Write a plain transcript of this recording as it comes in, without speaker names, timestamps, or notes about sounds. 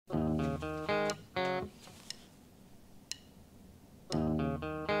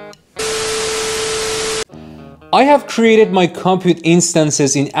I have created my compute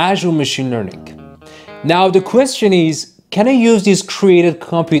instances in Azure Machine Learning. Now the question is, can I use these created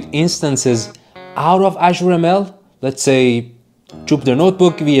compute instances out of Azure ML? Let's say Jupyter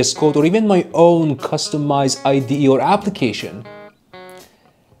Notebook, VsCode, or even my own customized IDE or application.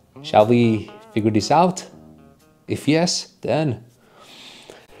 Shall we figure this out? If yes, then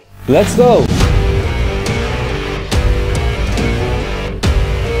let's go.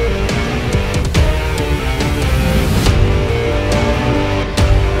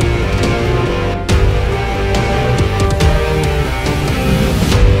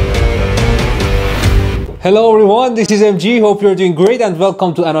 Hello everyone, this is MG. Hope you're doing great and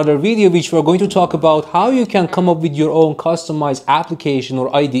welcome to another video which we're going to talk about how you can come up with your own customized application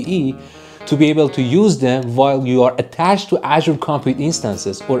or IDE to be able to use them while you are attached to Azure Compute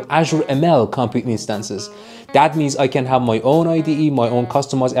instances or Azure ML Compute instances. That means I can have my own IDE, my own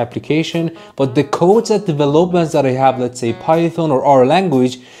customized application, but the codes and developments that I have, let's say Python or R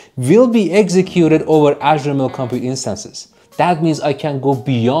language, will be executed over Azure ML Compute instances. That means I can go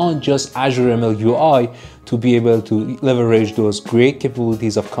beyond just Azure ML UI to be able to leverage those great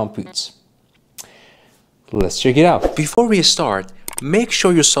capabilities of computes. Let's check it out. Before we start, make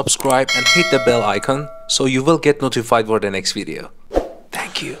sure you subscribe and hit the bell icon so you will get notified for the next video.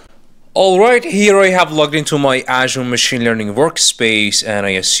 Thank you. Alright, here I have logged into my Azure Machine Learning workspace, and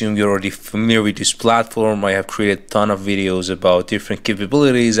I assume you're already familiar with this platform. I have created a ton of videos about different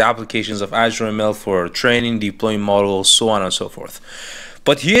capabilities, applications of Azure ML for training, deploying models, so on and so forth.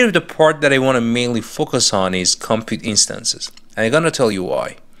 But here the part that I want to mainly focus on is compute instances, and I'm going to tell you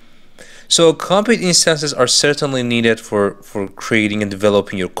why. So compute instances are certainly needed for creating and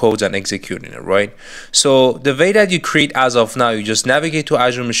developing your codes and executing it, right? So the way that you create as of now, you just navigate to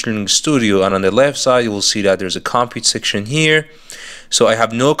Azure Machine Learning Studio, and on the left side, you will see that there's a compute section here. So I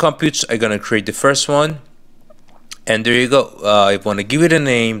have no computes. I'm going to create the first one. And there you go. I want to give it a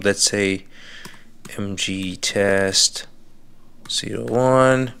name. Let's say MG test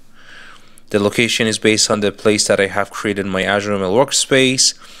 01. The location is based on the place that I have created my Azure ML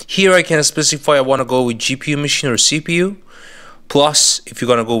workspace. Here I can specify I want to go with GPU machine or CPU. Plus, if you're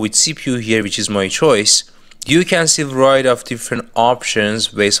going to go with CPU here, which is my choice, you can see a variety of different options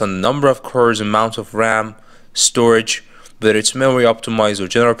based on the number of cores, amount of RAM, storage, whether it's memory optimized or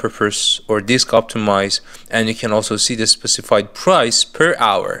general purpose or disk optimized. And you can also see the specified price per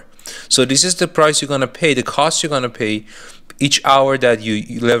hour. So this is the price you're going to pay, the cost you're going to pay each hour that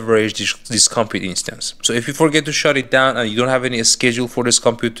you leverage this compute instance. So if you forget to shut it down and you don't have any schedule for this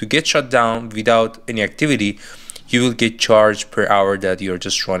compute to get shut down without any activity, you will get charged per hour that you're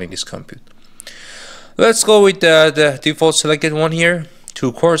just running this compute. Let's go with the default selected one here,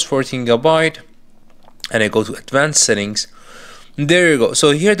 2 cores, 14 GB, and I go to advanced settings. There you go.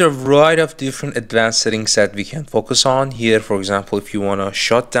 So here there are a variety of different advanced settings that we can focus on. Here, for example, if you want to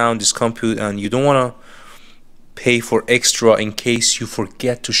shut down this compute and you don't want to pay for extra in case you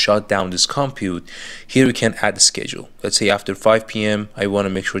forget to shut down this compute, here we can add a schedule. Let's say after 5 p.m. I want to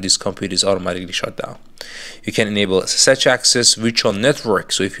make sure this compute is automatically shut down. You can enable SSH access, virtual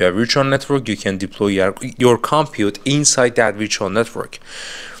network. So if you have virtual network, you can deploy your compute inside that virtual network.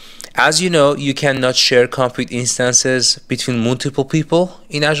 As you know, you cannot share compute instances between multiple people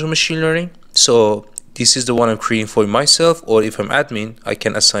in Azure Machine Learning. So this is the one I'm creating for myself, or if I'm admin, I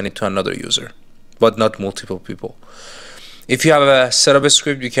can assign it to another user, but not multiple people. If you have a setup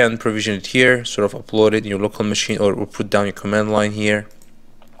script, you can provision it here, sort of upload it in your local machine, or put down your command line here.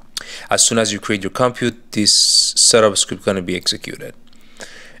 As soon as you create your compute, this setup script is going to be executed.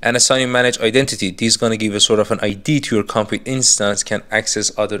 And assigning manage identity, this is going to give a sort of an ID to your compute instance, can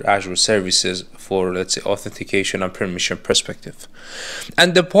access other Azure services for, let's say, authentication and permission perspective.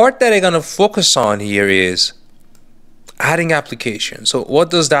 And the part that I'm going to focus on here is adding application. So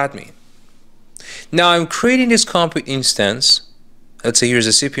what does that mean? Now I'm creating this compute instance. Let's say here's a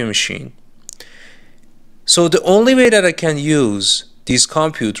CPU machine. So the only way that I can use this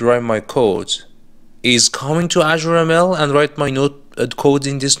compute to write my codes is coming to Azure ML and write my code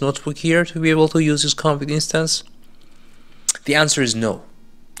in this notebook here to be able to use this compute instance. The answer is no.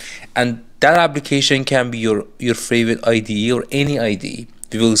 And that application can be your favorite IDE or any IDE.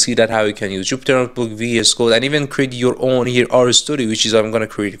 We will see that how you can use Jupyter Notebook, VsCode, and even create your own here RStudio, which is I'm going to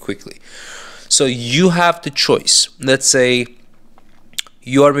create it quickly. So you have the choice. Let's say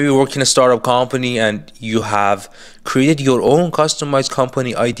you are maybe working in a startup company and you have created your own customized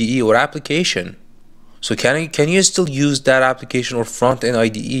company IDE or application. So can you still use that application or front-end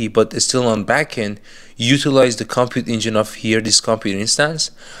IDE, but still on back-end utilize the compute engine of here, this compute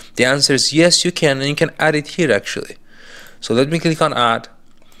instance? The answer is yes, you can, and you can add it here actually. So let me click on add.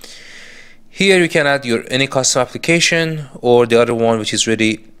 Here you can add your any custom application, or the other one which is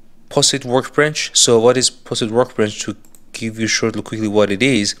ready, Posit Workbench. So what is Posit Workbench? To give you shortly quickly what it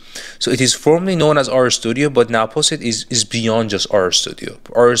is. So it is formerly known as RStudio, but now Posit is beyond just RStudio.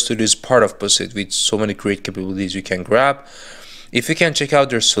 RStudio is part of Posit with so many great capabilities you can grab. If you can check out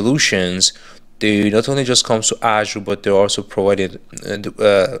their solutions, they not only just comes to Azure, but they're also provided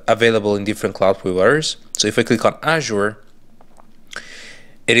available in different cloud providers. So if I click on Azure,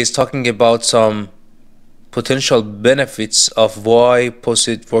 it is talking about some potential benefits of why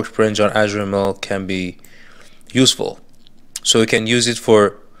Posit Workbench on Azure ML can be useful. So you can use it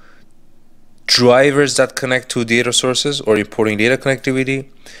for drivers that connect to data sources or importing data connectivity.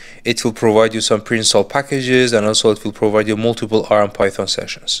 It will provide you some pre-installed packages, and also it will provide you multiple R and Python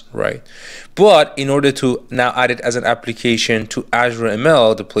sessions, right? But in order to now add it as an application to Azure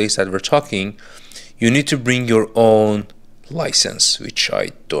ML, the place that we're talking, you need to bring your own license, which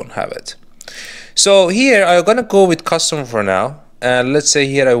I don't have it. So here I'm gonna go with custom for now, and let's say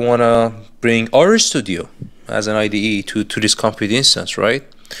here I wanna bring RStudio as an IDE to this compute instance, right?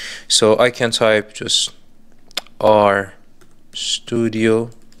 So I can type just RStudio,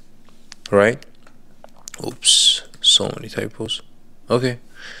 right? Oops, so many typos. Okay.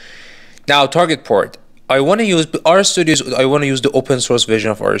 Now target port. I want to use RStudio. I want to use the open source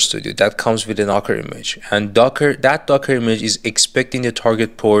version of RStudio that comes with a Docker image, and that Docker image is expecting the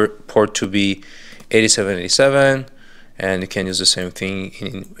target port to be 8787, and you can use the same thing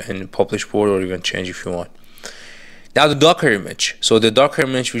in publish port, or even change if you want. Now the Docker image. So the Docker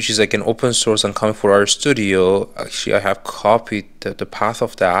image, which is like an open source and coming for RStudio, actually I have copied the path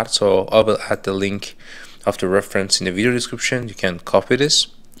of that. So I will add the link of the reference in the video description. You can copy this.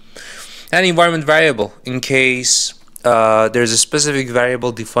 And environment variable, in case there's a specific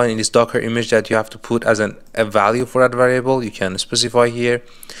variable defined in this Docker image that you have to put as a value for that variable, you can specify here.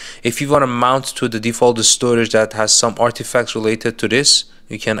 If you want to mount to the default storage that has some artifacts related to this,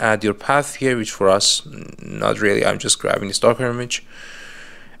 you can add your path here, which for us, not really. I'm just grabbing this Docker image.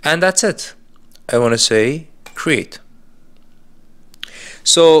 And that's it. I want to say create.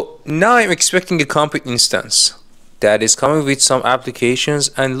 So now I'm expecting a compute instance that is coming with some applications,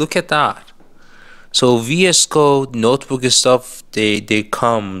 and look at that. So VsCode, notebook stuff, they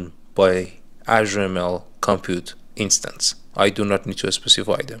come by Azure ML compute instance. I do not need to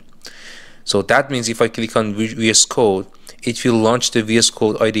specify them. So that means if I click on VsCode, it will launch the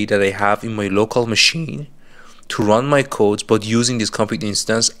VsCode IDE that I have in my local machine to run my codes, but using this compute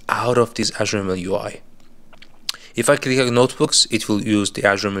instance out of this Azure ML UI. If I click on notebooks, it will use the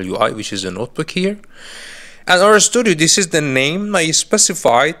Azure ML UI, which is a notebook here. And RStudio, this is the name I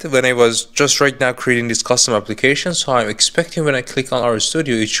specified when I was just right now creating this custom application. So I'm expecting when I click on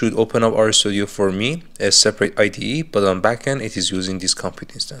RStudio, it should open up RStudio for me, a separate IDE, but on backend, it is using this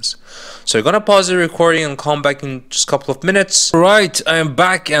compute instance. So I'm gonna pause the recording and come back in just a couple of minutes. Right, I am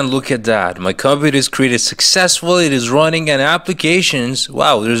back, and look at that. My compute is created successfully. It is running, and applications,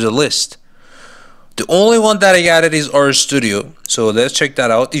 wow, there's a list. The only one that I added is RStudio. So let's check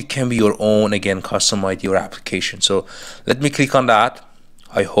that out. It can be your own, again, custom ID or application. So let me click on that.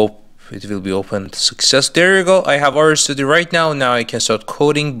 I hope it will be open to success. There you go. I have RStudio right now. Now I can start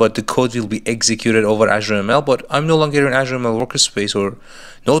coding, but the code will be executed over Azure ML. But I'm no longer in Azure ML workspace or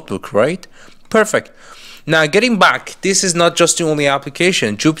notebook, right? Perfect. Now getting back, this is not just the only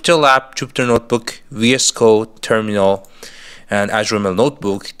application. Jupyter Lab, Jupyter Notebook, Code, Terminal, and Azure ML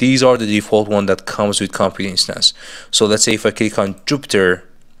Notebook, these are the default one that comes with compute instance. So let's say if I click on Jupyter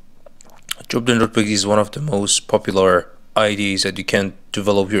Notebook is one of the most popular IDEs that you can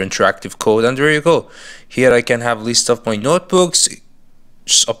develop your interactive code, and there you go. Here I can have list of my notebooks,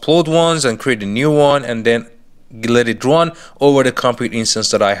 just upload ones and create a new one, and then let it run over the compute instance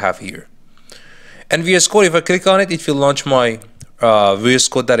that I have here. And VsCode, if I click on it, it will launch my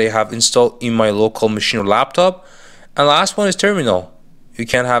VsCode that I have installed in my local machine or laptop. And last one is terminal. You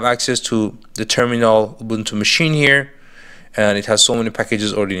can have access to the terminal Ubuntu machine here, and it has so many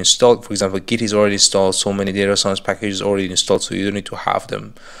packages already installed. For example, Git is already installed, so many data science packages already installed, so you don't need to have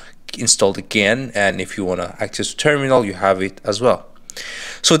them installed again. And if you want to access to terminal, you have it as well.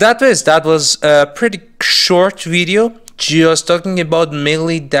 So that was a pretty short video, just talking about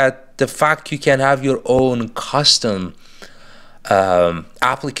mainly that the fact you can have your own custom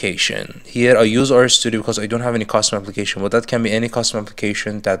application. Here I use RStudio because I don't have any custom application, but that can be any custom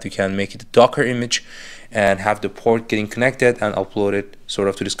application that you can make it a Docker image and have the port getting connected and upload it sort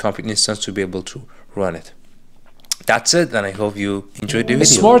of to this compute instance to be able to run it. That's it, and I hope you enjoyed the video.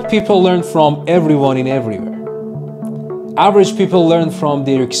 Smart people learn from everyone in everywhere. Average people learn from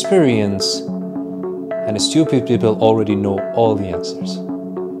their experience, and stupid people already know all the answers.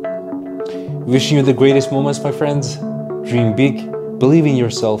 Wishing you the greatest moments, my friends. Dream big, believe in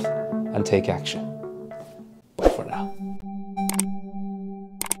yourself, and take action.